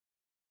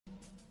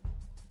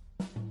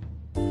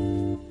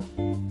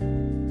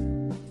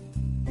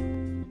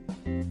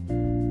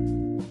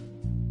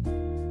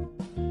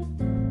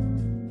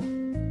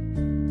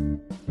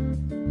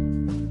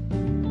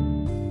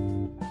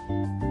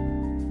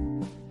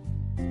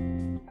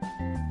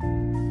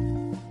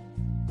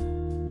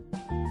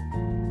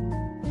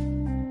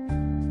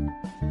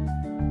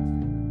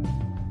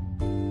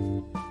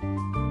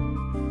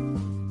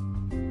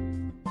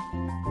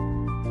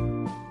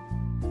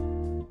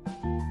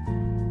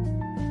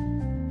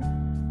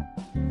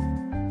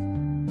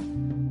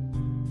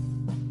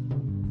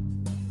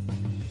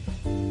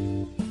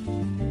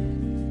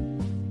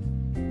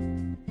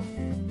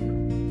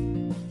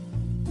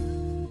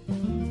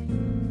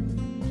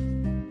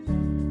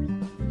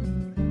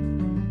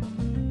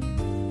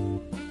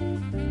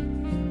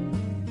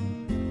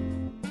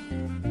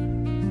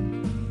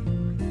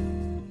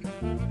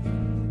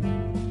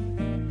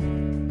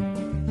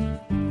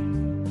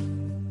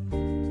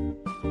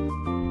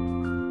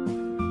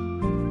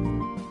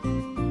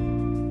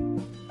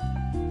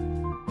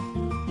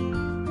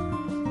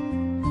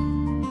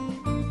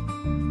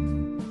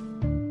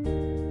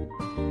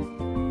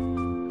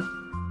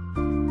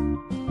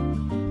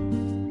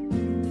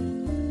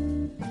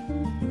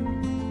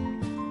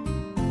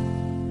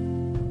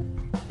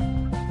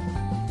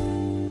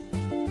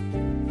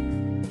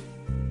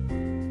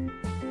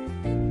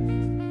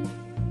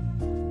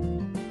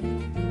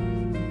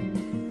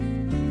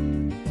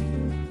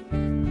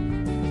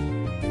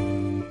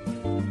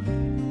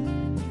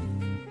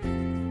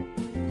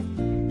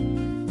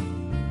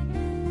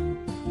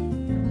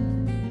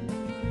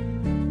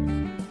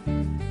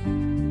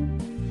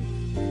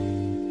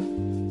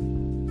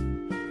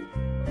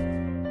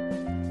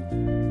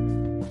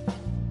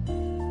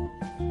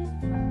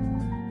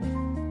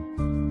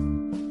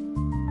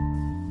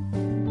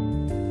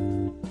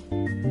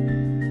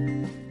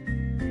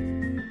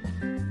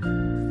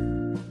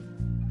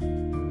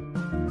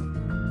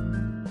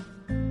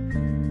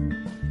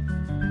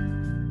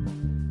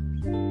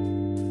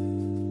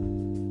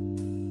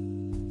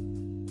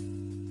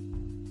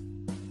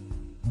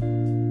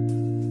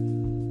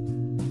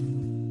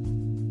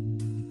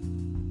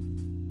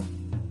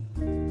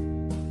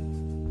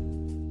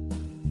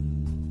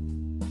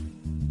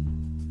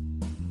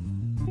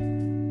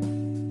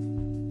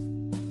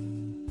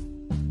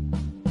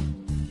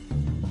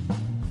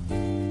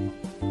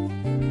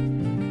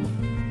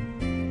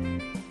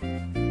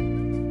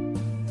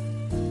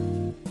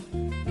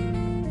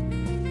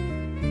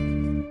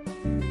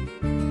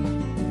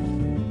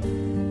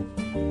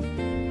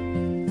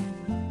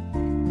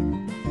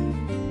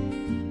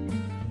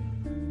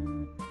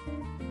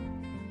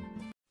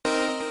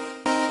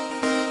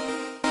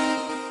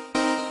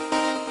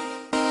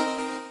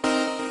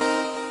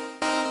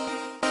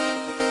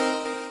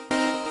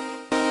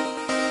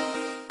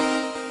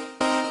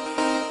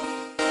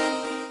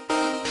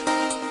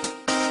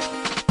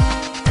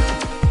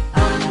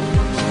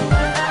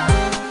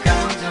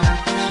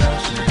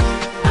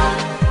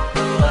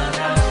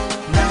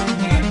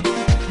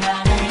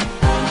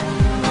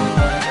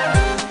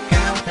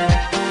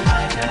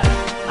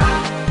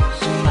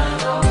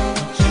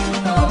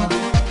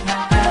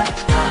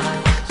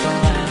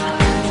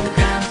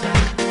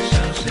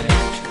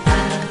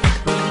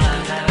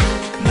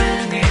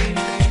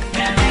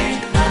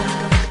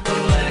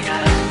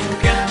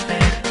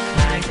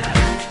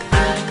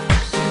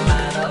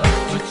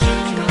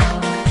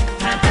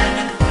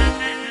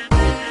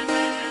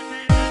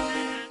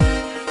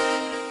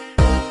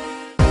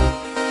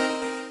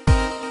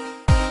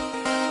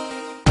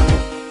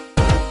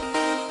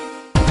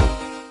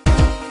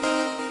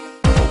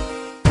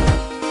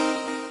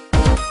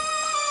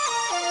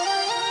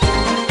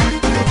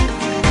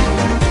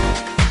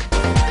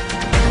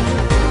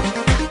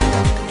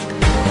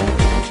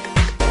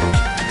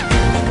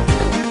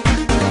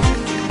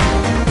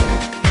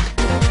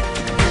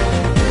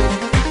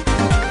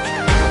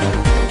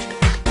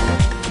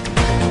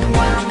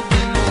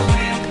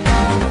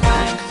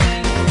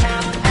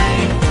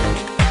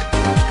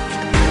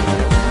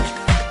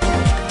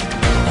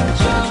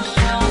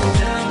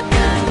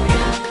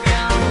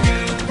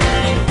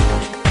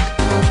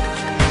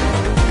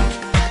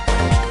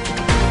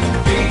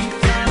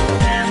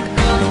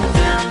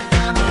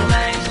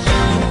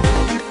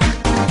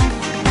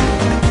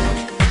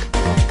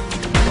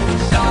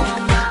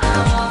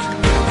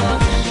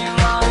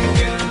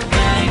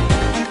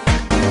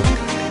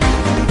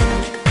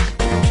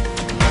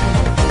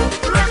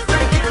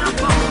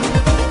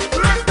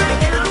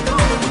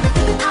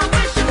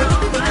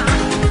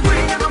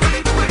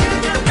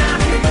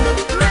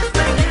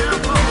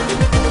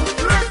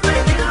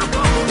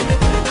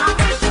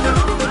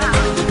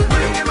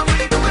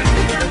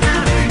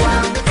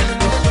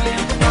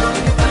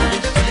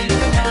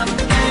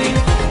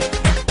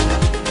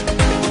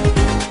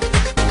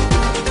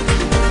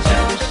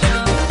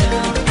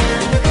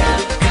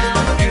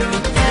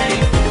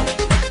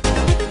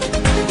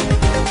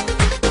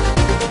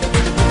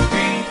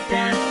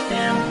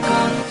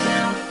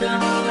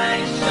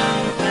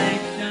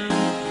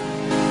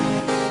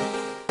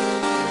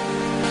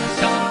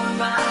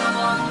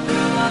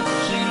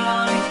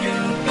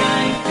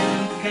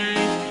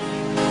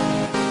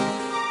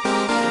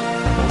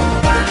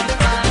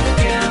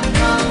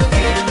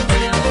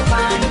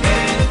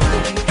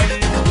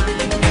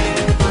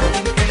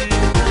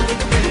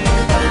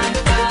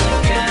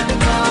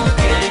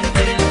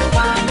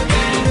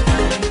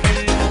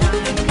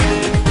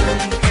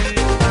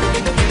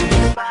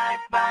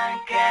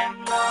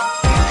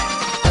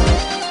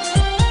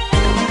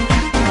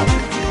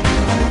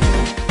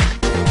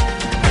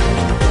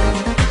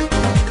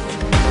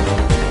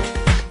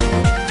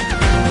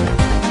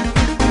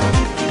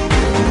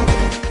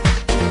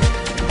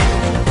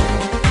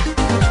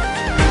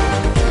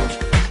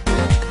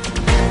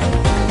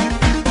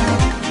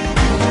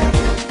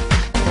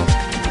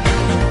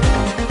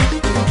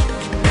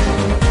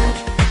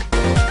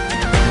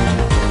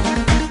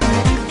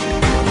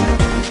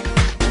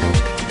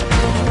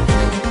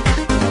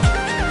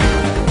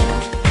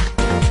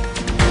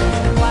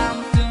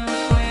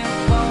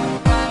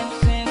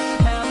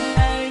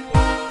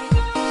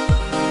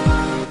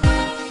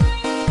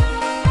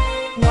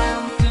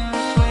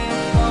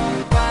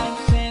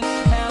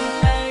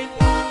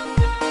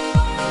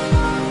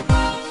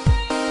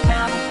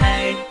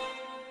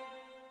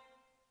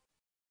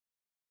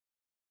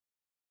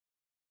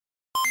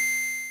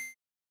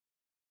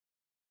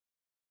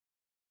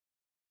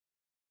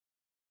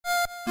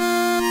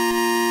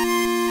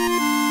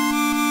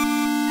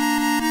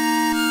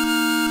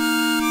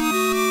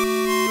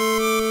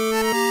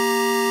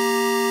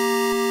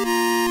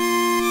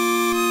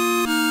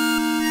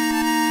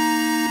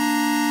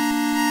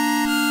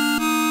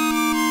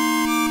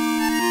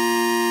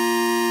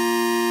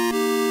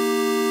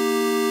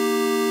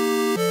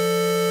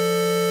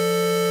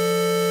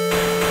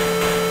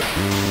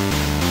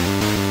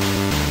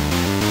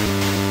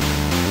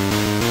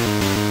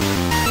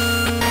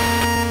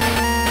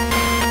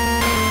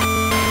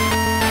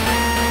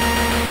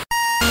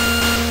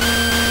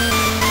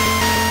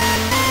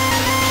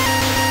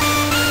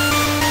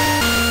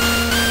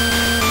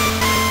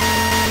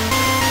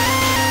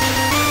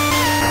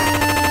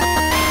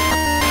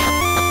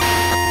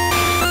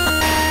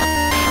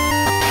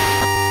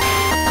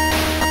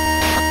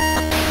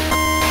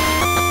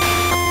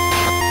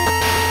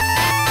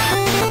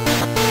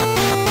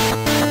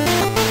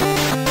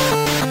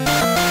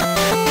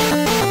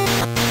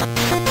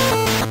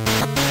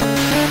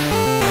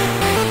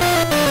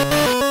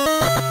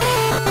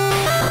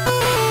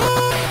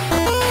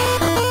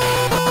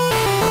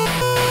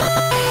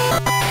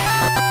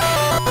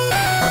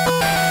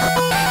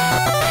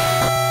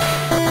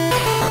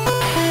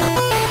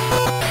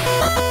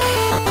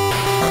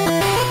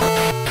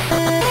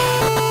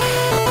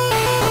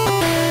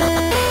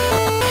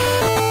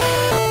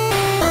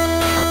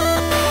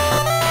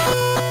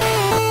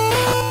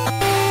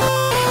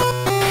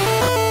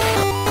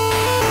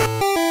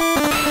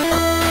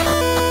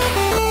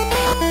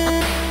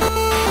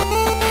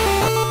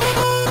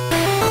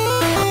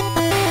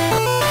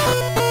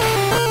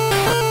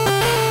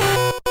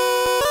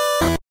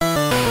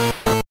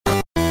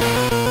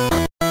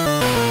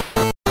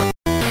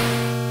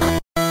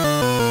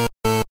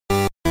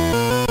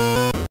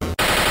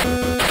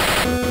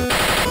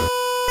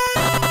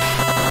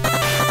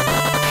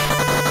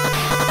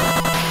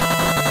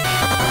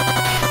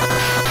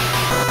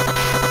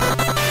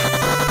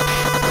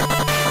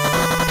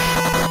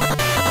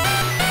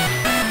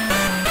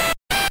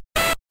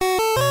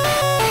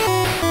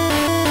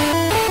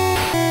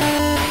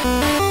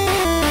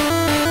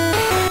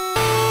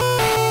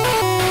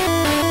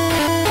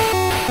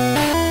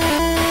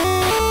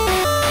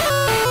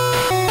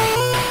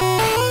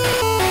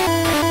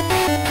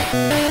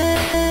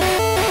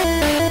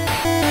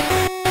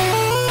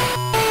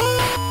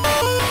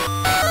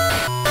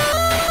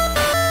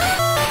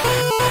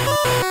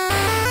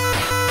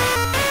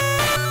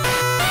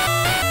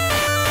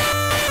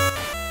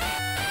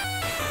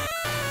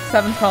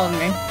Seven's calling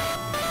me.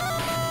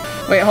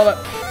 Wait, hold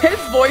up. His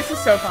voice is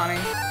so funny.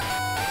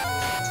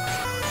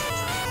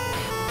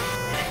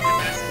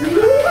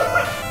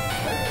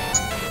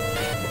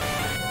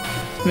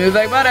 Smooth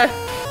like butter.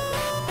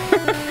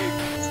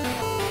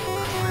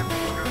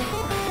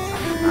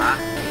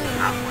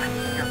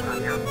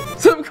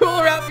 Some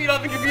cool rap beat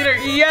on the computer.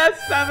 Yes,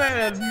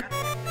 Seven.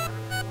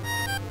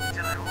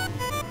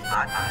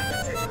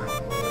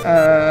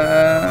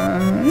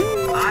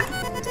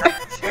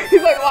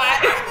 He's like,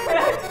 what?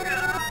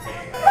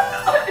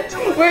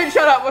 Wait,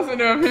 shut up, listen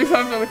to him. He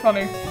sounds really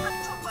funny.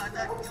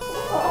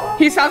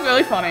 He sounds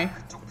really funny.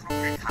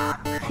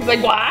 He's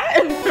like,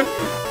 what?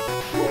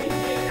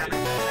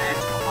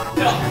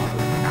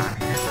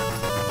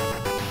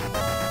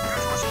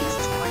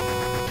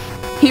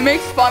 He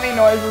makes funny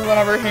noises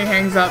whenever he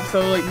hangs up, so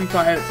like be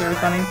quiet, it's really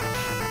funny.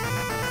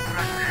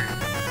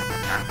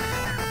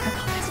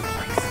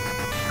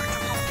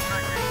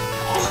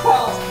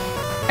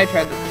 I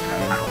tried this.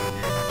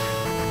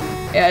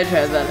 Yeah, I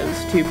tried that. It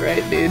was too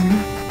bright, dude.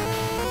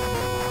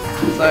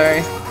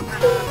 Sorry.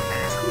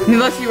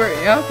 Unless you were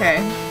okay.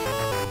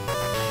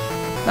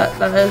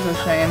 That is a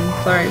shame.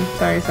 Sorry,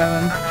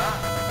 Seven.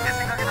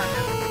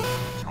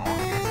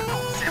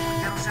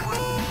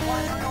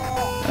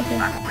 Okay.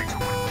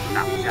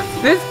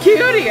 This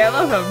cutie, I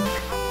love him.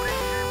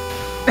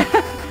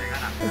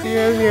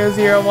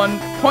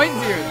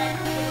 0001.0.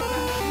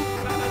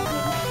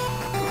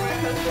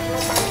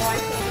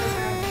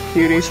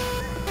 Cuties.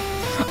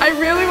 I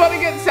really want to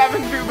get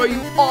 7 through, but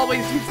you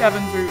always do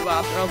 7 through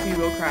last, or else you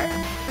will cry.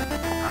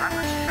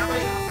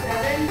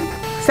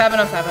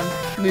 707.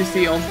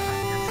 Lucille.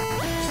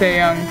 Stay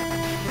young.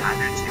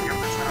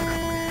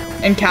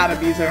 And cat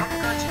abuser.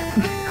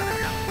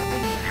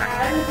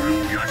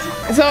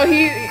 So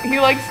he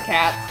likes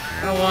cats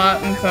a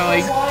lot, and so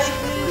like.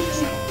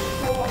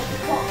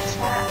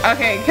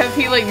 Okay, because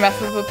he like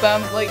messes with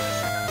them, like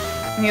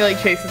he like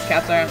chases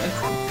cats around.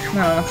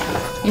 No,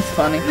 he's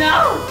funny.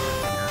 No.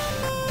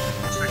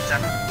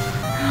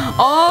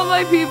 All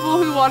my people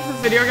who watch this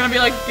video are gonna be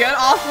like, get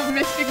off of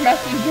Mystic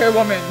Messenger,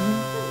 woman.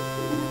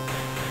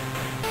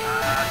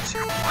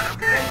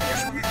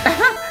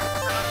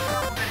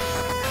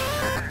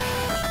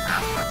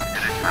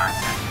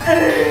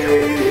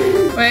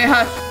 Wait,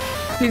 hush.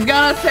 He's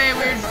gonna say a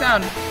weird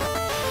sound.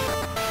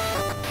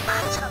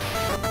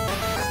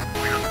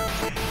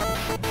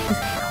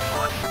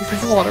 He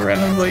says a lot of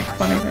random, like,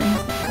 funny things.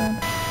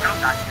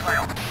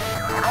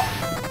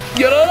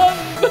 Yorodon!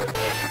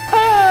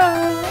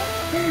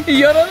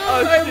 Yorodon! I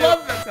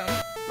love that sound.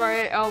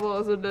 My elbow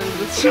is into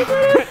this.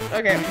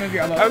 Okay, move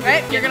your elbow.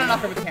 Okay, you're gonna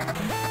knock her with the camera.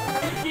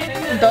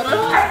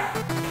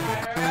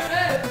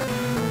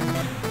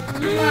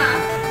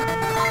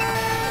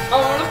 I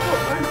wanna put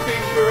my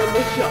finger in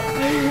the shot.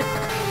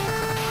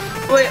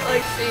 Wait,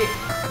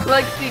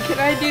 Lexi, can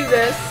I do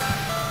this?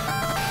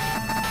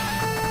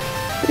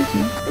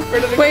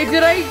 Wait,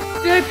 did I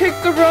pick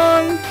the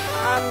wrong?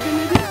 I'm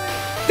gonna do it.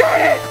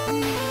 Darn it!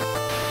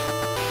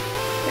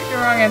 Pick the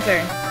wrong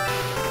answer.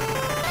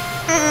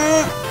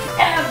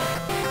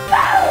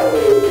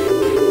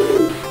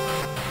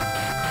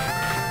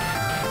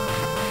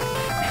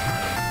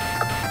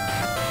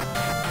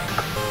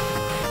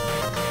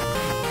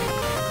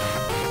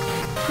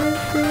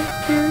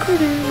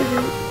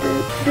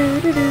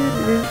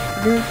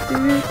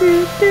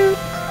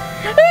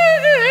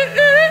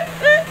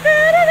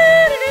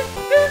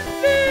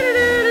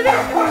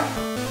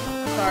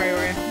 Sorry,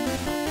 Orion.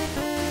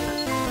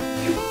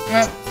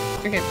 No,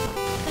 okay.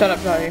 Shut up,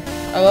 Jaehee.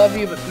 I love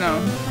you, but no.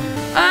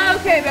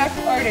 Okay, back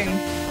to arting.